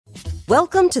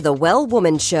Welcome to the Well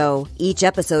Woman Show. Each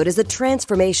episode is a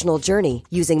transformational journey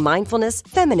using mindfulness,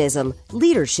 feminism,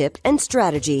 leadership, and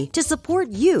strategy to support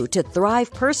you to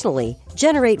thrive personally,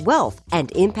 generate wealth,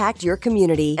 and impact your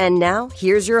community. And now,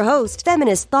 here's your host,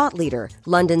 feminist thought leader,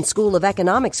 London School of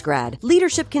Economics grad,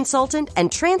 leadership consultant, and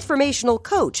transformational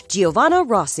coach, Giovanna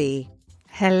Rossi.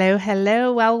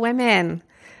 Hello, well women.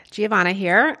 Giovanna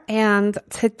here, and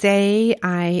today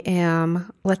I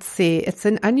am, it's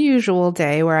an unusual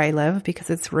day where I live because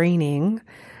it's raining.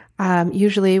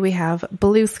 Usually we have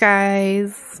blue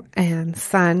skies and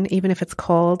sun, even if it's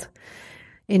cold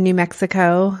in New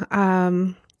Mexico.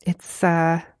 It's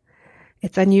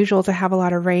unusual to have a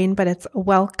lot of rain, but it's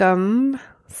welcome.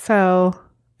 So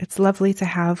it's lovely to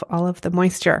have all of the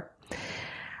moisture.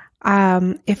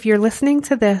 If you're listening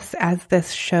to this as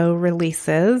this show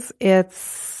releases,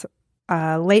 it's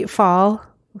late fall,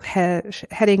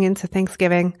 heading into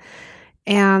Thanksgiving,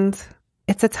 and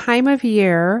it's a time of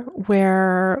year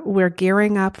where we're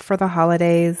gearing up for the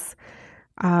holidays.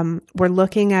 We're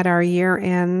looking at our year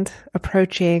end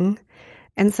approaching,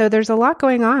 and so there's a lot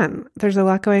going on. There's a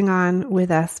lot going on with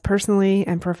us personally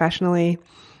and professionally,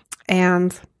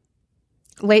 and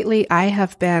lately I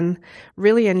have been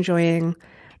really enjoying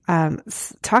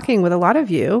talking with a lot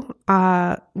of you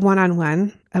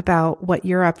one-on-one about what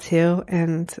you're up to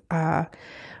and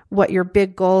what your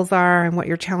big goals are and what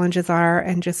your challenges are,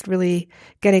 and just really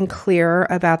getting clear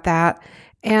about that.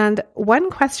 And one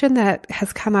question that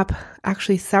has come up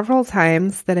actually several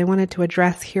times that I wanted to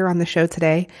address here on the show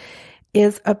today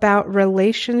is about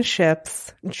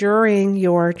relationships during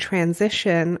your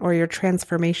transition or your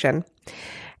transformation.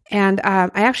 And I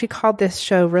actually called this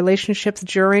show Relationships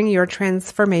During Your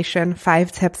Transformation,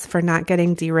 5 Tips for Not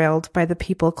Getting Derailed by the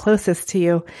People Closest to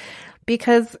You.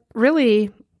 Because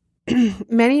really,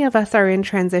 many of us are in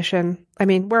transition. I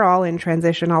mean, we're all in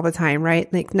transition all the time, right?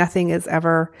 Like nothing is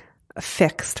ever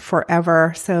fixed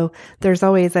forever. So there's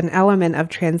always an element of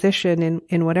transition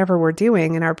in whatever we're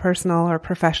doing in our personal or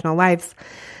professional lives.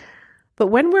 But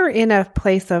when we're in a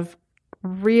place of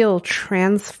real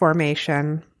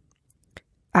transformation,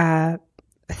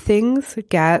 things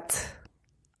get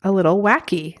a little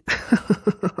wacky,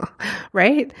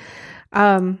 right?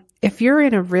 If you're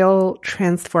in a real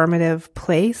transformative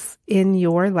place in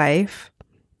your life,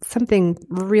 something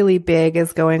really big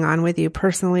is going on with you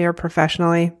personally or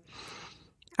professionally.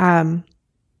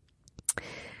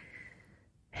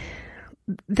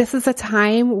 This is a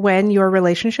time when your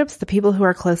relationships, the people who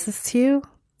are closest to you,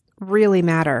 really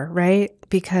matter, right?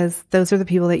 Because those are the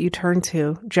people that you turn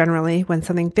to generally when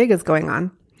something big is going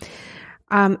on.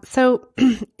 So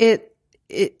it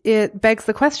begs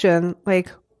the question, like,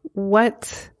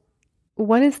 what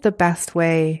is the best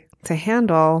way to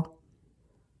handle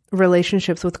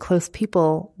relationships with close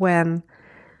people when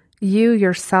you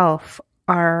yourself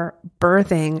are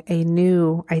birthing a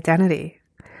new identity?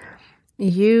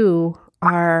 You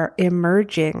are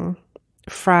emerging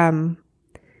from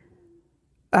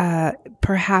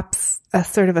perhaps a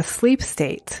sort of a sleep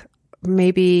state.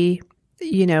 Maybe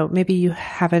you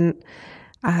haven't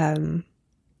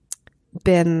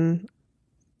been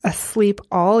asleep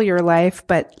all your life,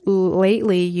 but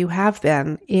lately you have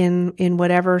been in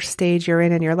whatever stage you're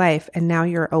in your life, and now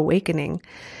you're awakening.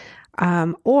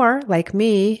 Or like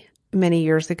me, many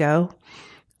years ago,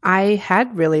 I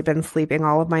had really been sleeping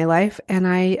all of my life, and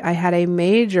I had a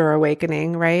major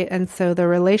awakening, right? And so the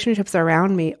relationships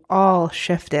around me all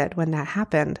shifted when that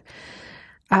happened.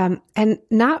 And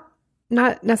not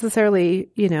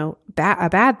necessarily, a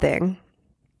bad thing.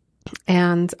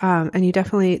 And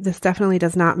this definitely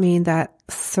does not mean that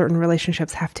certain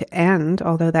relationships have to end,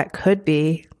 although that could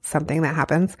be something that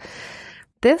happens.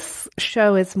 This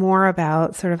show is more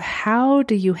about sort of how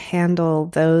do you handle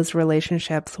those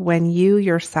relationships when you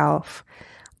yourself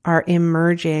are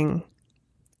emerging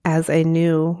as the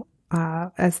new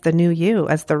you,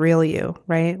 as the real you,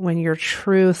 right? When your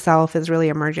true self is really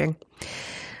emerging.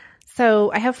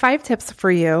 So I have 5 tips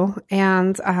for you,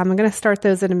 and I'm going to start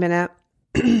those in a minute.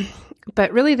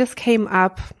 But really this came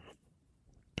up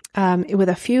with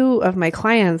a few of my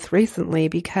clients recently,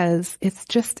 because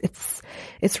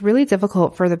it's really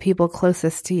difficult for the people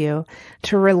closest to you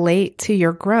to relate to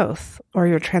your growth or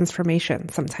your transformation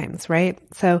sometimes, right?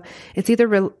 So it's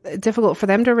either difficult for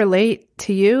them to relate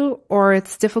to you, or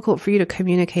it's difficult for you to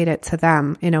communicate it to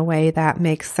them in a way that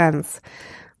makes sense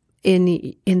in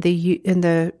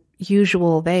the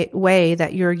usual way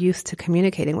that you're used to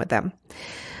communicating with them.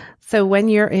 So when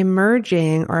you're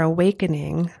emerging or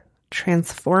awakening,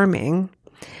 transforming,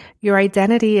 your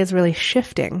identity is really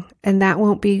shifting, and that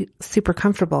won't be super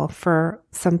comfortable for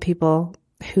some people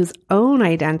whose own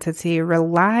identity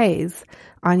relies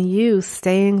on you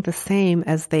staying the same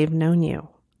as they've known you.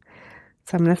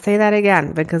 So I'm going to say that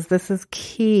again because this is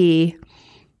key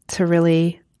to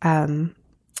really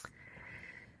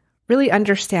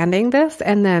understanding this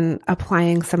and then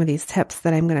applying some of these tips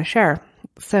that I'm going to share.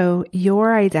 So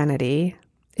your identity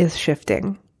is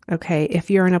shifting. Okay. If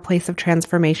you're in a place of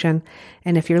transformation,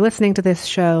 and if you're listening to this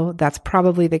show, that's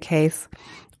probably the case,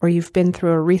 or you've been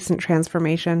through a recent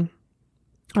transformation,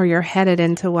 or you're headed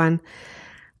into one,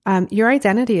 your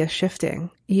identity is shifting.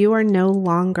 You are no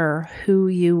longer who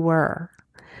you were.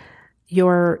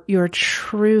 Your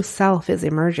true self is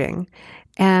emerging.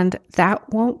 And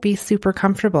that won't be super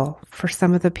comfortable for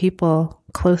some of the people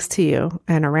close to you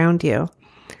and around you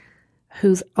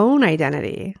whose own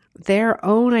identity, their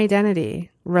own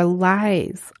identity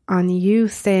relies on you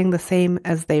staying the same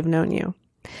as they've known you.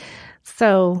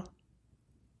 So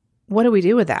what do we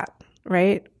do with that,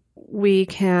 right? We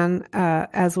can,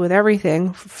 as with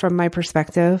everything from my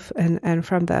perspective and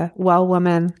from the well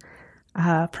woman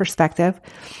perspective,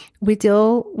 we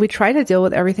try to deal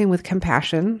with everything with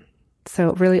compassion.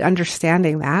 So really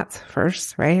understanding that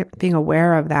first, right? Being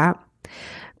aware of that,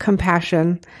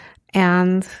 compassion,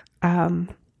 and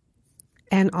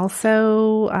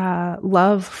also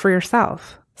love for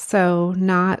yourself. So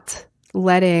not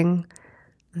letting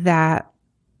that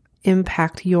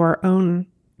impact your own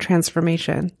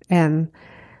transformation and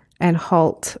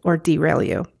halt or derail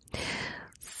you.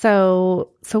 So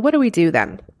what do we do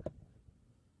then?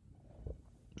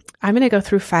 I'm going to go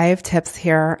through 5 tips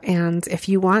here. And if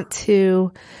you want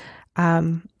to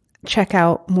check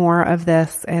out more of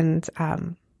this and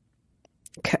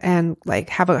like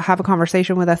have a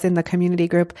conversation with us in the community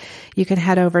group, you can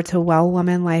head over to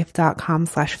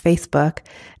wellwomanlife.com/Facebook,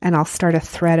 and I'll start a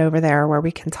thread over there where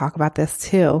we can talk about this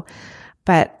too.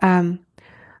 But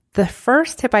the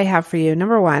first tip I have for you,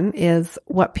 number 1, is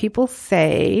what people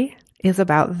say is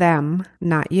about them,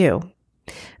 not you.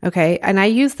 Okay. And I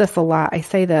use this a lot. I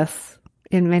say this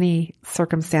in many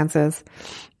circumstances,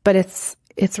 but it's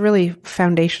really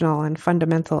foundational and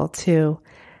fundamental to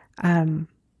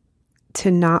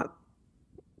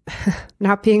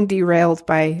not being derailed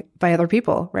by other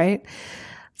people. Right.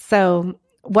 So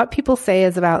what people say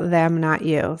is about them, not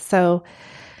you. So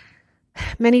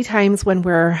many times when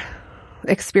we're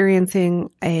experiencing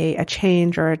a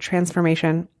change or a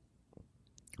transformation,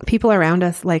 people around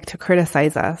us like to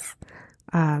criticize us.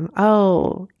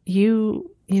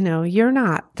 You're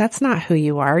not, that's not who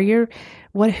you are.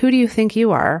 Who do you think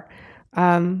you are?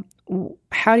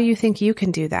 How do you think you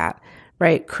can do that?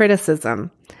 Right? Criticism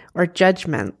or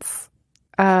judgments.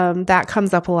 That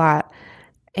comes up a lot.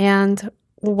 And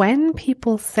when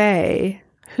people say,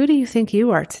 who do you think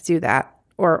you are to do that?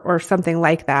 Or something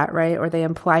like that, right? Or they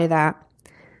imply that,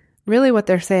 really what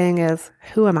they're saying is,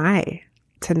 who am I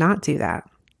to not do that?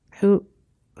 Who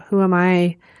am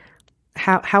I?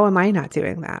 How am I not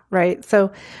doing that? Right.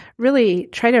 So really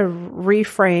try to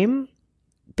reframe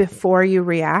before you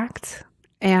react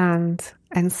and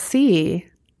see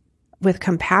with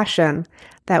compassion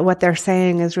that what they're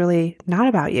saying is really not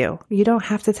about you. You don't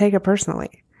have to take it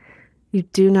personally. You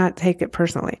do not take it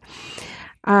personally.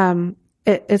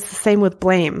 It's the same with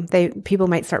blame. People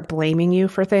might start blaming you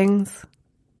for things.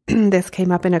 This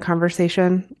came up in a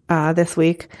conversation this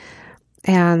week,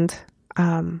 and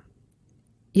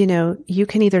you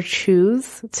can either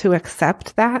choose to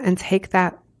accept that and take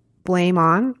that blame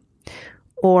on,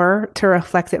 or to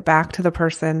reflect it back to the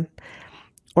person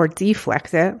or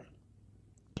deflect it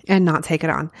and not take it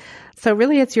on. So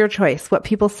really it's your choice. What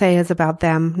people say is about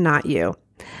them, not you.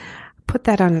 Put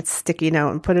that on a sticky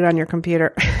note and put it on your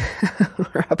computer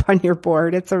or up on your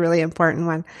board. It's a really important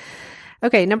one.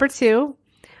 Okay, number 2,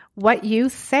 what you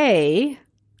say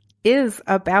is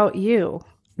about you,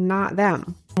 not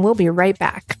them. We'll be right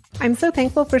back. I'm so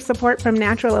thankful for support from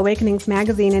Natural Awakenings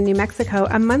Magazine in New Mexico,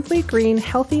 a monthly green,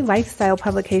 healthy lifestyle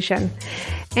publication,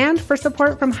 and for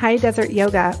support from High Desert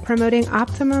Yoga, promoting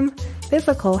optimum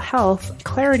physical health,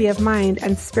 clarity of mind,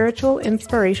 and spiritual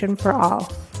inspiration for all.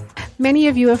 Many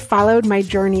of you have followed my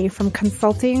journey from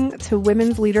consulting to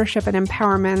women's leadership and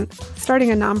empowerment,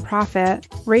 starting a nonprofit,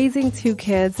 raising 2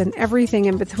 kids, and everything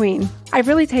in between. I've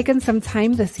really taken some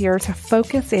time this year to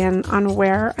focus in on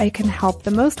where I can help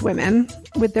the most women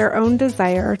with their own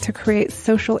desire to create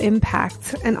social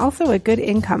impact and also a good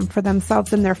income for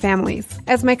themselves and their families.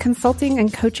 As my consulting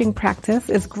and coaching practice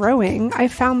is growing, I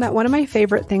found that one of my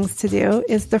favorite things to do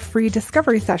is the free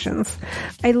discovery sessions.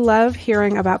 I love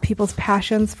hearing about people's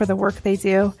passions for the work they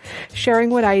do,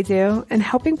 sharing what I do, and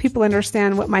helping people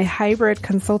understand what my hybrid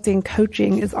consulting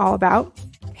coaching is all about.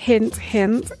 hint,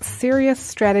 hint, serious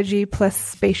strategy plus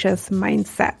spacious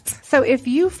mindset. So if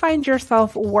you find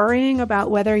yourself worrying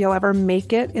about whether you'll ever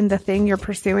make it in the thing you're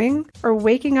pursuing, or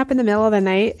waking up in the middle of the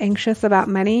night anxious about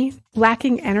money,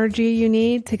 lacking energy you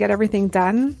need to get everything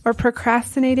done, or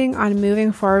procrastinating on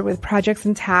moving forward with projects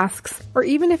and tasks, or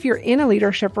even if you're in a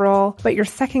leadership role, but you're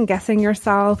second guessing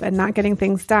yourself and not getting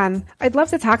things done, I'd love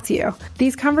to talk to you.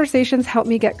 These conversations help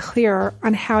me get clear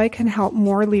on how I can help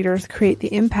more leaders create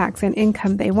the impacts and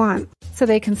income they want so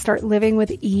they can start living with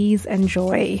ease and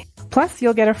joy. Plus,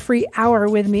 you'll get a free hour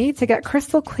with me to get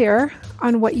crystal clear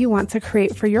on what you want to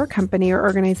create for your company or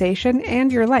organization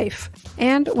and your life,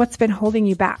 and what's been holding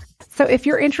you back. So if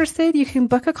you're interested, you can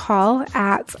book a call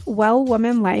at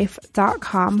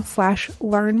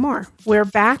wellwomanlife.com/learn more. We're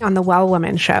back on the Well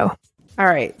Woman Show. All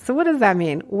right. So what does that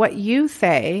mean? What you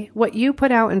say, what you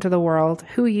put out into the world,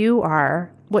 who you are,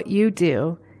 what you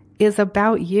do is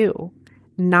about you,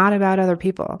 not about other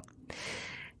people.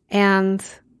 And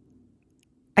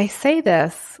I say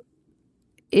this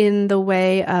in the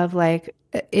way of like,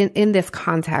 in this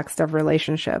context of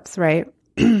relationships, right?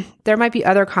 There might be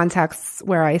other contexts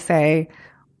where I say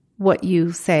what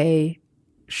you say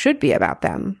should be about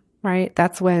them, right?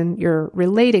 That's when you're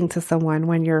relating to someone,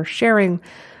 when you're sharing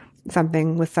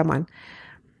something with someone.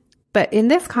 But in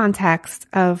this context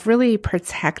of really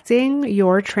protecting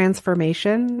your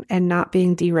transformation and not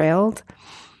being derailed,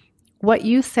 what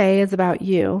you say is about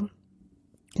you,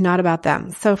 not about them.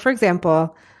 So for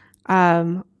example,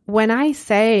 when I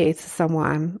say to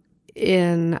someone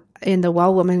in the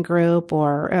Well Woman group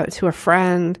or to a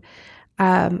friend,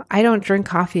 I don't drink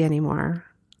coffee anymore.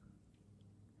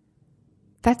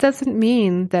 That doesn't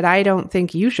mean that I don't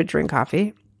think you should drink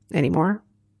coffee anymore,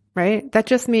 right? That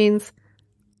just means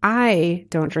I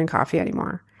don't drink coffee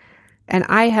anymore. And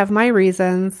I have my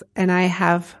reasons and I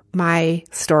have my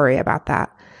story about that.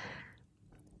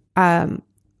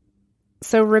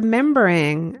 So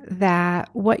remembering that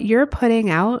what you're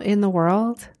putting out in the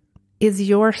world is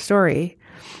your story.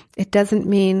 It doesn't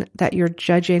mean that you're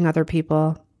judging other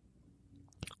people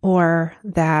or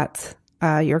that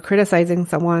you're criticizing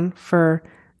someone for,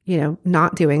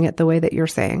 not doing it the way that you're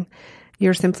saying.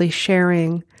 You're simply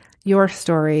sharing your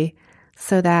story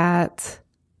so that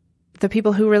the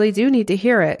people who really do need to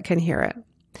hear it can hear it.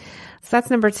 So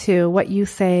that's number 2. What you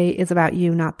say is about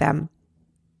you, not them.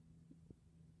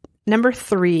 Number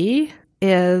 3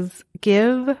 is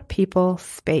give people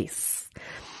space.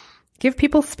 Give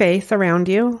people space around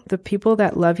you, the people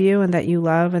that love you and that you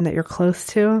love and that you're close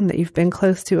to and that you've been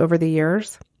close to over the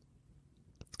years.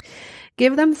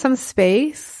 Give them some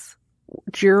space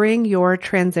during your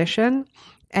transition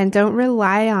and don't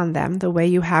rely on them the way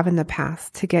you have in the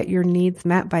past to get your needs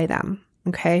met by them.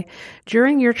 Okay.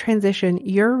 During your transition,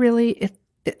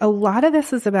 a lot of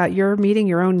this is about you're meeting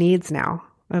your own needs now.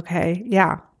 Okay.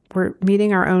 Yeah. We're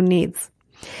meeting our own needs.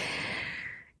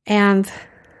 And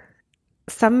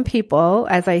some people,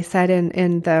 as I said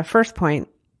in the first point,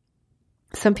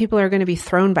 some people are going to be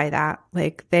thrown by that.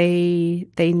 Like they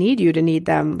need you to need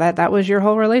them. That was your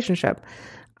whole relationship.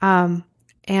 And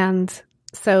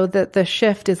so the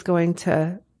shift is going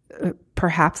to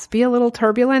perhaps be a little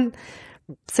turbulent.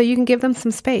 So you can give them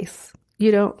some space.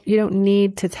 You don't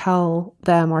need to tell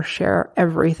them or share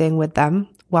everything with them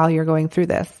while you're going through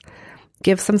this.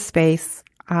 Give some space,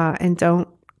 and don't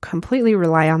completely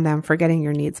rely on them for getting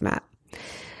your needs met.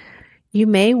 You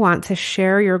may want to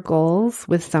share your goals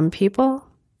with some people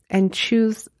and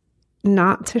choose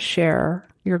not to share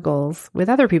your goals with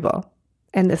other people.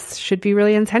 And this should be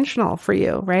really intentional for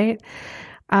you, right?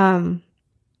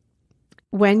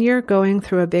 When you're going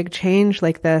through a big change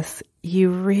like this, you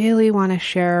really want to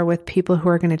share with people who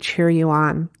are going to cheer you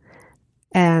on.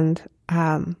 And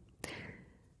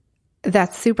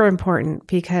that's super important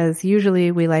because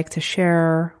usually we like to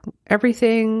share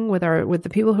everything with the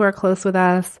people who are close with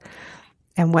us,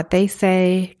 and what they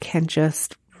say can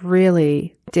just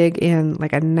really dig in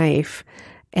like a knife,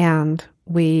 and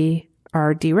we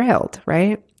are derailed,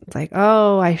 right? It's like,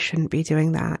 oh, I shouldn't be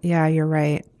doing that. Yeah, you're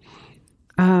right.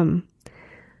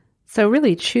 So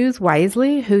really choose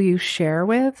wisely who you share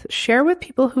with. Share with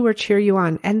people who will cheer you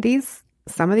on. And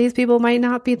some of these people might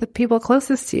not be the people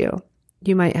closest to you.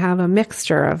 You might have a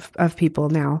mixture of people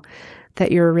now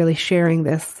that you're really sharing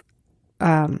this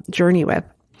journey with.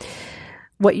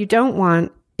 What you don't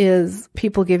want is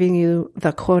people giving you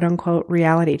the quote unquote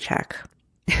reality check,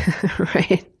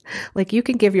 right? Like you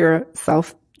can give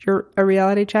yourself a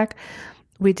reality check.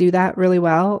 We do that really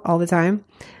well all the time.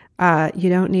 You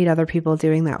don't need other people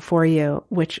doing that for you,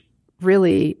 which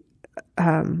really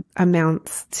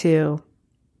amounts to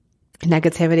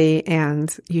negativity,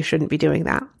 and you shouldn't be doing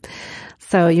that.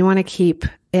 So you want to keep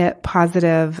it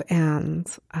positive and,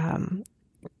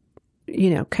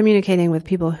 communicating with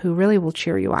people who really will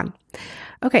cheer you on.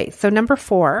 Okay. So number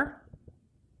 4,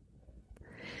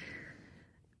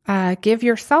 give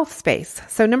yourself space.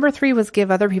 So number 3 was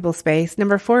give other people space.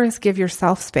 Number 4 is give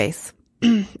yourself space.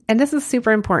 And this is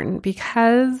super important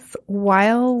because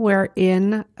while we're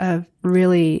in a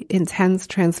really intense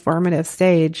transformative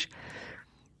stage,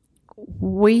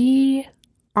 we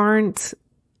aren't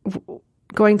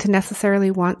going to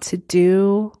necessarily want to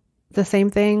do the same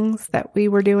things that we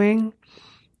were doing.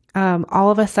 All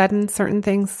of a sudden, certain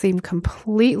things seem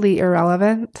completely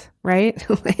irrelevant, right?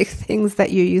 Like things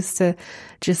that you used to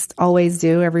just always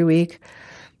do every week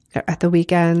at the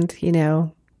weekend,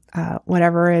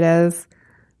 whatever it is,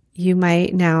 you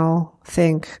might now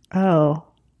think, oh,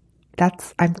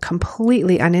 I'm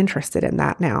completely uninterested in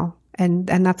that now. And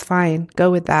that's fine.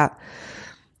 Go with that.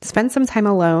 Spend some time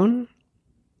alone,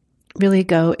 really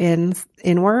go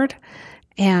inward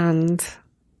and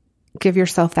give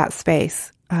yourself that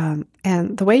space.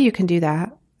 And the way you can do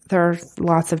that, there's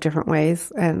lots of different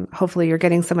ways, and hopefully you're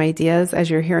getting some ideas as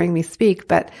you're hearing me speak,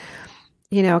 but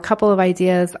a couple of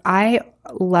ideas. I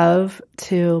love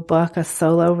to book a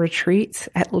solo retreat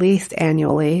at least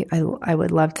annually. I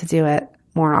would love to do it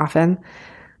more often.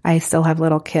 I still have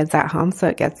little kids at home, so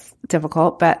it gets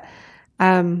difficult, but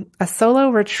a solo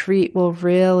retreat will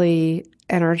really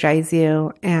energize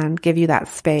you and give you that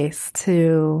space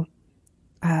to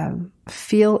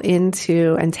feel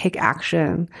into and take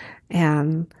action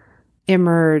and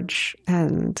emerge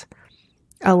and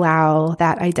allow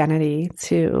that identity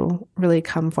to really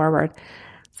come forward.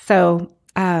 So,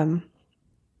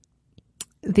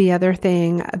 the other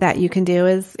thing that you can do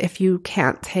is if you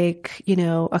can't take,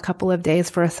 a couple of days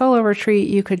for a solo retreat,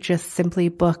 you could just simply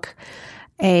book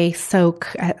a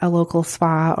soak at a local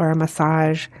spa or a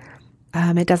massage.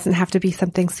 It doesn't have to be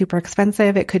something super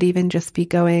expensive. It could even just be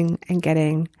going and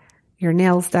getting your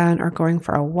nails done or going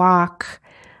for a walk,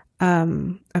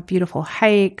 a beautiful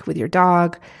hike with your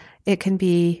dog. It can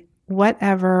be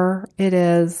whatever it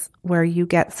is where you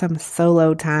get some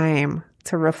solo time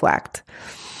to reflect.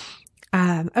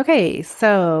 Okay,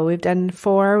 so we've done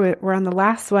 4. We're on the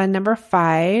last one. Number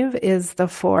 5 is the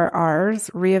 4 R's: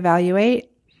 reevaluate,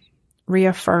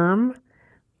 reaffirm,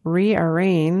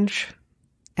 rearrange,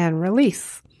 and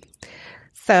release.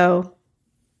 So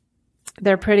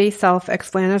they're pretty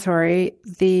self-explanatory.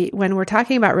 When we're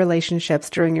talking about relationships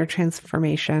during your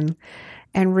transformation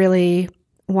and really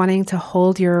wanting to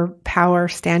hold your power,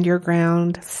 stand your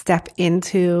ground, step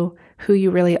into who you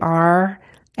really are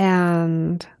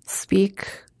and speak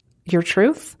your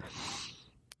truth,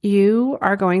 you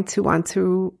are going to want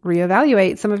to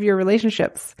reevaluate some of your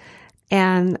relationships.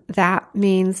 And that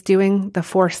means doing the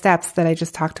 4 steps that I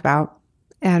just talked about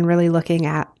and really looking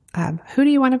at who do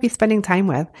you want to be spending time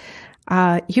with?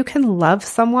 You can love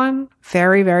someone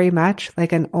very, very much,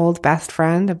 like an old best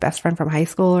friend, a best friend from high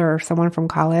school or someone from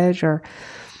college or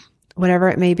whatever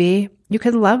it may be. You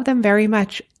can love them very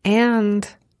much and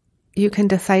you can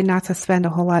decide not to spend a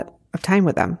whole lot of time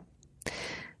with them.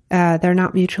 They're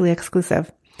not mutually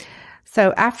exclusive.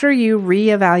 So after you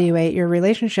reevaluate your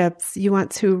relationships, you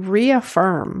want to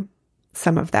reaffirm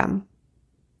some of them.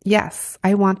 Yes,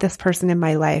 I want this person in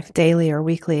my life daily or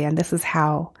weekly, and this is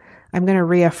how I'm going to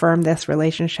reaffirm this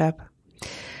relationship.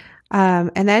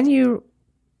 And then you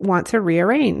want to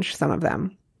rearrange some of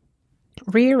them.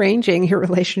 Rearranging your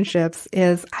relationships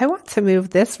is, I want to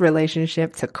move this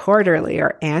relationship to quarterly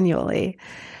or annually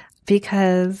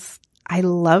because I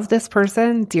love this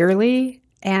person dearly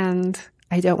and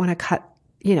I don't want to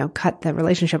cut the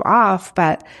relationship off,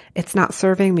 but it's not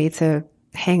serving me to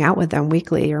hang out with them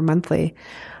weekly or monthly.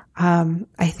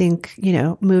 I think,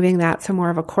 moving that to more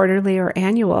of a quarterly or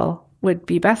annual would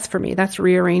be best for me. That's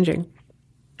rearranging.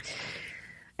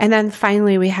 And then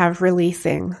finally, we have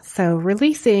releasing. So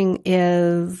releasing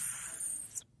is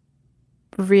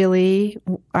really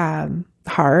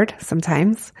hard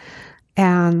sometimes.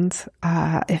 And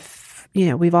if,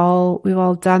 we've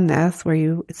all done this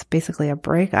where it's basically a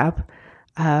breakup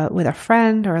with a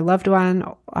friend or a loved one.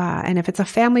 And if it's a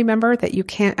family member that you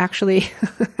can't actually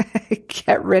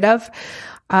get rid of,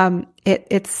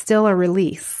 it's still a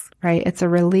release, right? It's a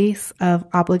release of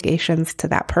obligations to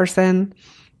that person.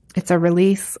 It's a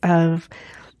release of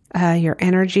your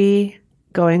energy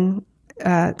going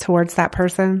towards that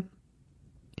person.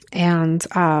 And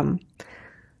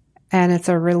it's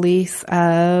a release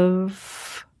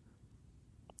of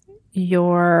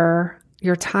your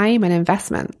time and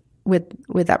investment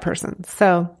with that person.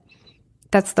 So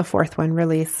that's the 4th one,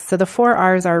 release. So the 4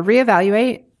 R's are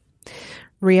reevaluate,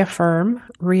 reaffirm,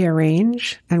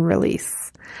 rearrange, and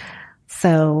release.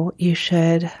 So you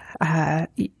should,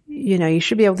 you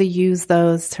should be able to use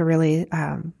those to really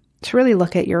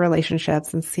look at your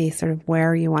relationships and see sort of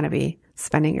where you want to be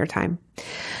spending your time.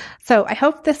 So I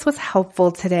hope this was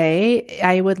helpful today.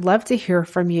 I would love to hear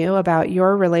from you about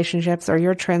your relationships or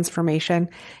your transformation.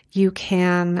 You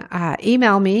can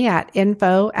email me at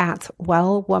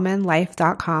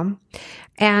info@wellwomanlife.com.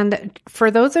 And for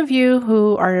those of you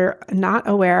who are not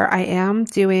aware, I am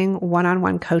doing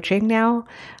one-on-one coaching now.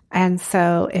 And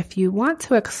so if you want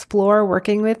to explore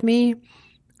working with me,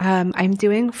 I'm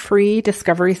doing free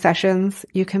discovery sessions.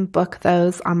 You can book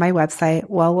those on my website,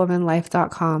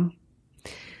 wellwomanlife.com.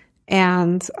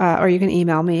 And, or you can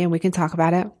email me and we can talk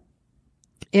about it.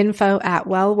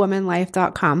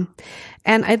 info@wellwomanlife.com.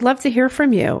 And I'd love to hear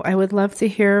from you. I would love to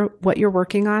hear what you're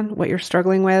working on, what you're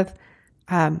struggling with.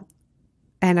 And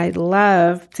I'd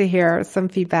love to hear some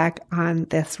feedback on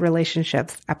this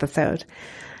relationships episode.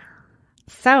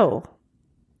 So,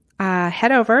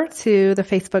 head over to the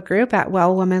Facebook group at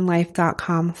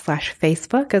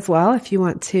wellwomanlife.com/Facebook as well if you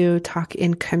want to talk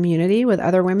in community with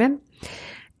other women.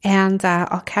 And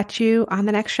I'll catch you on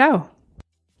the next show.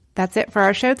 That's it for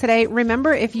our show today.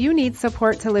 Remember, if you need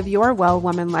support to live your Well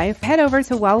Woman life, head over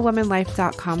to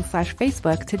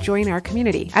wellwomanlife.com/Facebook to join our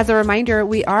community. As a reminder,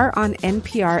 we are on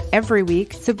NPR every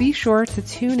week, so be sure to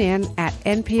tune in at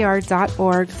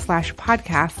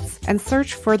npr.org/podcasts and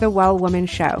search for The Well Woman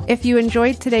Show. If you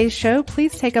enjoyed today's show,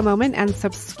 please take a moment and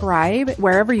subscribe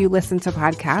wherever you listen to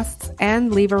podcasts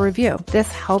and leave a review.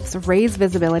 This helps raise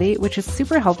visibility, which is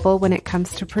super helpful when it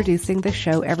comes to producing the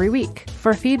show every week.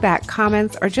 For feedback,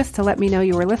 comments, or just to let me know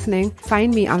you were listening,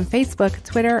 find me on Facebook,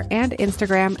 Twitter, and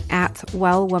Instagram at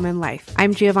Well Woman Life.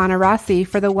 I'm Giovanna Rossi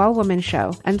for The Well Woman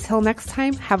Show. Until next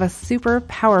time, have a super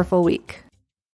powerful week.